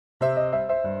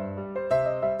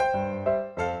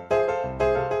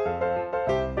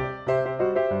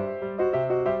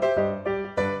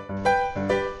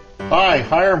Hi,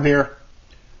 Hiram here.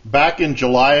 Back in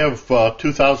July of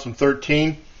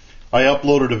 2013, I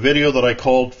uploaded a video that I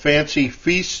called Fancy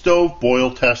Feast Stove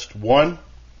Boil Test 1.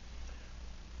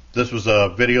 This was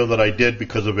a video that I did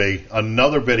because of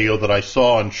another video that I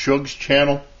saw on Shug's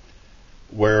channel,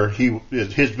 where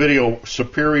his video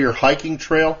Superior Hiking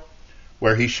Trail,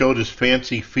 where he showed his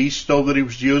fancy feast stove that he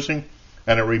was using,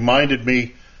 and it reminded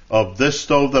me of this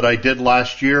stove that I did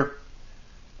last year.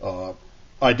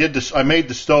 I made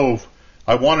the stove.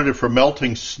 I wanted it for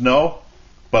melting snow,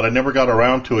 but I never got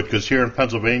around to it because here in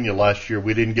Pennsylvania last year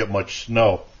we didn't get much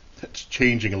snow. It's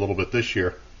changing a little bit this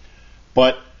year.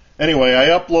 But anyway, I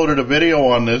uploaded a video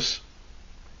on this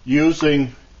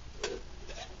using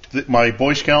my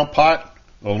Boy Scout pot,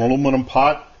 an aluminum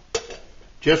pot.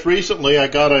 Just recently I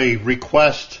got a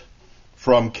request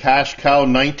from Cash Cow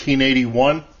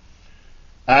 1981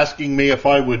 asking me if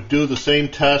I would do the same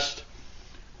test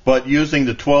but using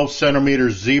the 12 centimeter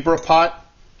zebra pot.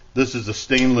 This is a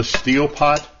stainless steel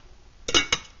pot,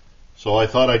 so I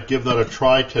thought I'd give that a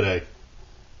try today.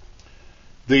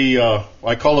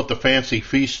 I call it the Fancy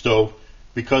Feast Stove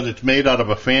because it's made out of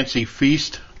a Fancy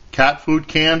Feast cat food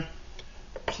can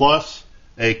plus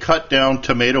a cut down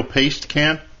tomato paste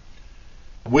can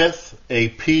with a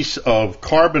piece of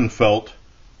carbon felt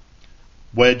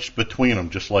wedged between them,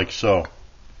 just like so.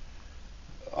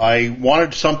 I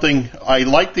wanted something. I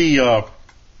like the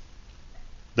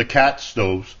cat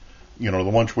stoves, you know, the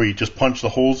ones where you just punch the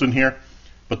holes in here.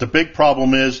 But the big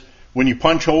problem is when you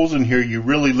punch holes in here, you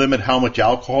really limit how much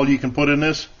alcohol you can put in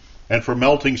this. And for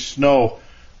melting snow,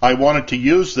 I wanted to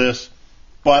use this,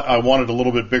 but I wanted a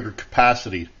little bit bigger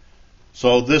capacity.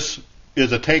 So this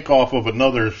is a takeoff of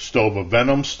another stove, a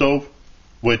Venom stove,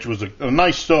 which was a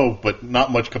nice stove, but not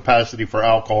much capacity for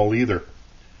alcohol either.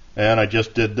 And I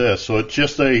just did this. So it's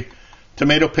just a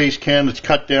tomato paste can that's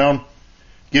cut down,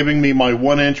 giving me my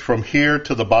 1 inch from here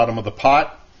to the bottom of the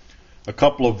pot, a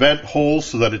couple of vent holes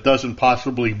so that it doesn't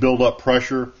possibly build up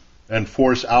pressure and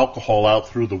force alcohol out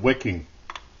through the wicking.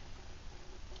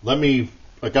 I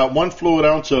got 1 fluid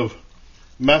ounce of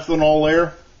methanol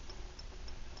there.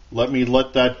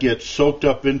 Let that get soaked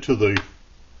up into the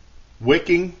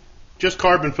wicking, just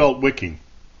carbon felt wicking.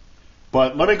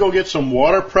 But let me go get some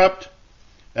water prepped,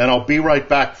 and I'll be right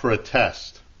back for a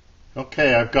test.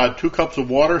 Okay, I've got 2 cups of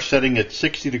water setting at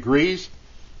 60 degrees.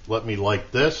 Let me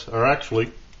light this, or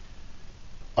actually,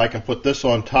 I can put this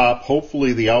on top.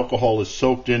 Hopefully the alcohol is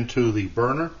soaked into the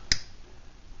burner.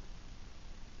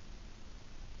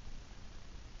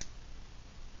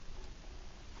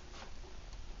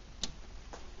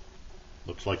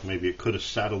 Looks like maybe it could have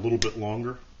sat a little bit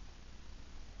longer.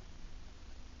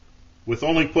 With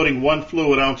only putting 1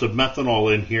 fluid ounce of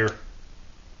methanol in here,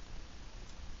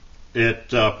 it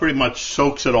pretty much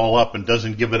soaks it all up and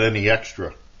doesn't give it any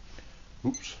extra.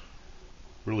 Oops,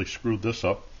 really screwed this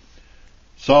up.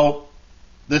 So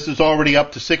this is already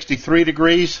up to 63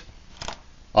 degrees.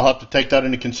 I'll have to take that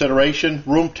into consideration.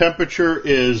 Room temperature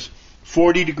is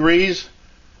 40 degrees.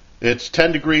 It's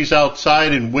 10 degrees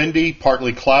outside and windy,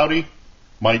 partly cloudy.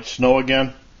 Might snow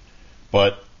again.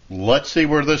 But let's see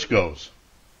where this goes.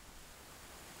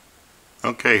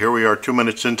 Okay, here we are 2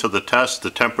 minutes into the test. The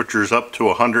temperature's up to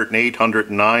 108,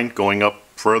 109, going up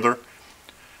further.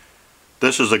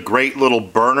 This is a great little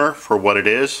burner for what it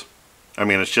is. I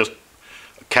mean, it's just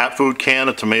a cat food can,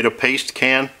 a tomato paste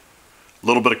can, a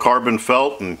little bit of carbon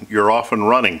felt, and you're off and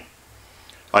running.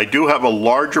 I do have a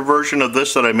larger version of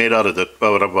this that I made out of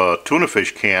a tuna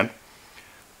fish can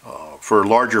for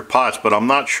larger pots, but I'm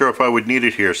not sure if I would need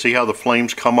it here. See how the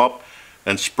flames come up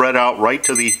and spread out right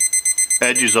to the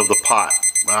edges of the pot.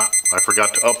 I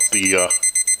forgot to up the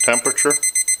temperature.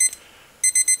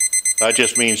 That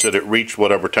just means that it reached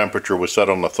whatever temperature was set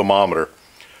on the thermometer.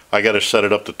 I got to set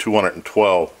it up to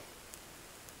 212.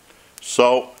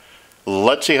 So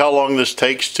let's see how long this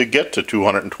takes to get to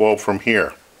 212 from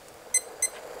here.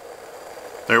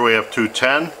 There we have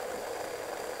 210,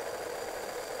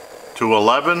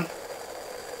 211,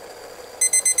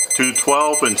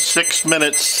 212 in 6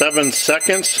 minutes 7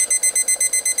 seconds.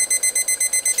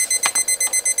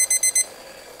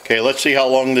 Okay, let's see how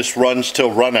long this runs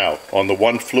till run out on the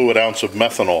 1 fluid ounce of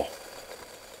methanol.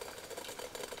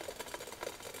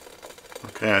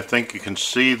 Okay, I think you can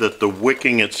see that the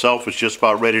wicking itself is just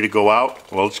about ready to go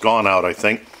out. Well, it's gone out, I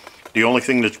think. The only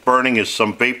thing that's burning is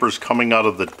some vapors coming out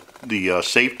of the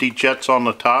safety jets on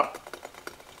the top.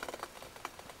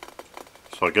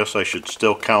 So I guess I should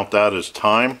still count that as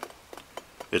time.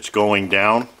 It's going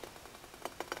down.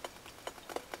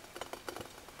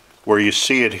 Where you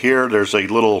see it here, there's a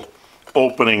little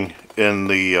opening in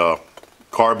the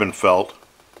carbon felt,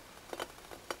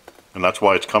 and that's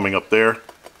why it's coming up there.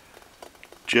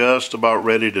 just about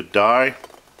ready to die.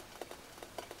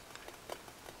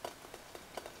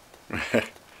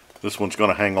 This one's going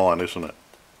to hang on, isn't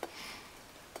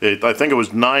it? I think it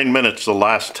was 9 minutes the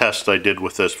last test I did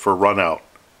with this for run out.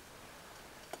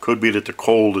 Could be that the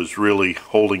cold is really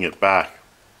holding it back.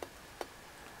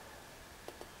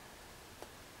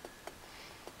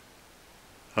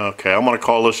 Okay, I'm going to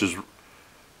call this as,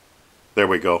 there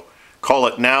we go. Call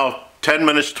it now 10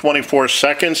 minutes 24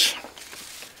 seconds.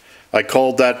 I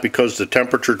called that because the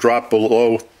temperature dropped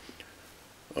below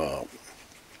the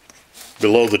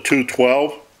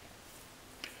 212.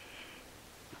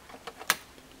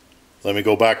 Let me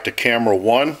go back to camera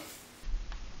 1.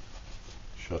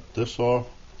 Shut this off.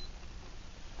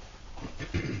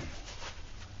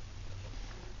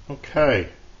 Okay.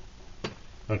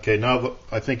 Okay, now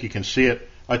I think you can see it.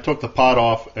 I took the pot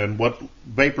off, and what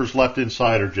vapors left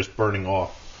inside are just burning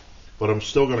off. But I'm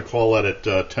still going to call that at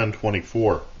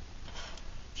 1024.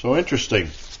 So interesting.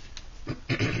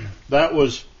 That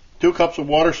was 2 cups of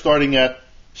water starting at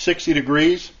 60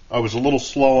 degrees. I was a little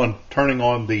slow on turning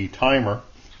on the timer.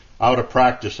 Out of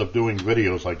practice of doing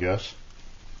videos, I guess.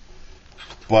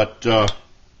 But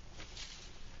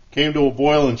came to a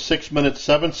boil in 6 minutes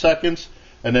 7 seconds,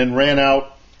 and then ran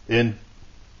out in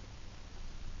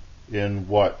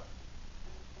what?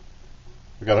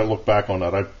 I got to look back on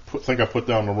that. I think I put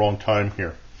down the wrong time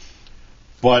here.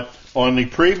 But on the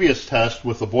previous test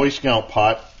with the Boy Scout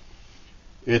pot,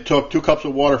 it took 2 cups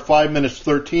of water 5 minutes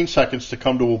 13 seconds to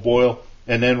come to a boil,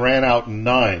 and then ran out in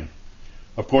 9.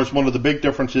 Of course, one of the big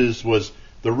differences was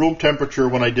the room temperature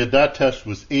when I did that test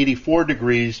was 84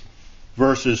 degrees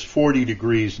versus 40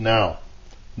 degrees now.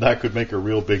 That could make a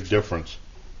real big difference.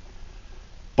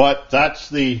 But that's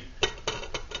the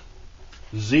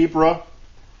Zebra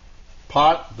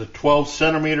pot, the 12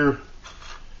 centimeter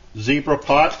Zebra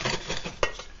pot,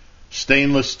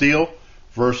 stainless steel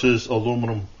versus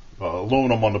aluminum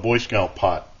on the Boy Scout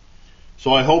pot.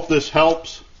 So I hope this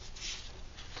helps.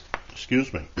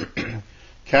 Excuse me.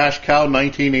 Cash Cow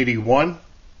 1981.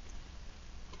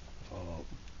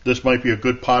 This might be a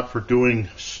good pot for doing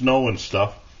snow and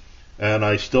stuff, and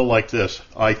I still like this.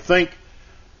 I think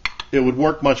it would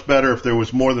work much better if there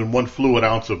was more than 1 fluid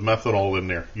ounce of methanol in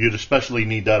there. You'd especially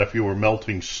need that if you were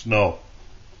melting snow.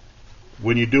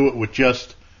 When you do it with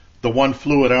just the 1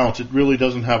 fluid ounce, it really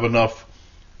doesn't have enough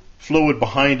fluid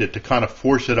behind it to kind of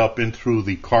force it up in through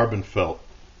the carbon felt.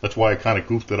 That's why I kind of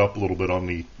goofed it up a little bit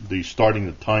on the starting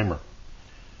the timer.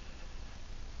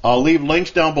 I'll leave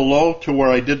links down below to where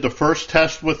I did the first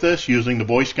test with this using the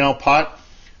Boy Scout pot.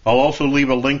 I'll also leave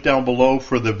a link down below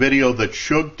for the video that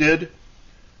Shug did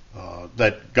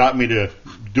that got me to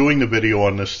doing the video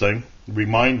on this thing,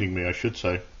 reminding me, I should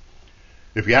say.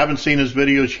 If you haven't seen his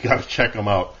videos, you got to check them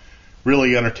out.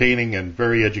 Really entertaining and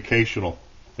very educational.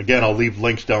 Again, I'll leave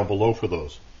links down below for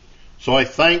those. So I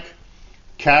thank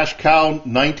Cash Cow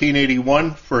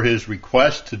 1981 for his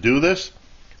request to do this.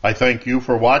 I thank you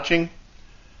for watching.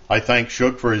 I thank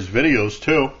Shug for his videos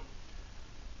too.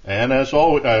 And as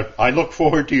always, I look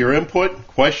forward to your input,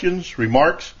 questions,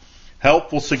 remarks,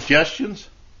 helpful suggestions.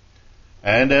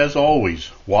 And as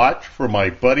always, watch for my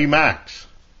buddy Max.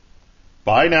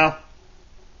 Bye now.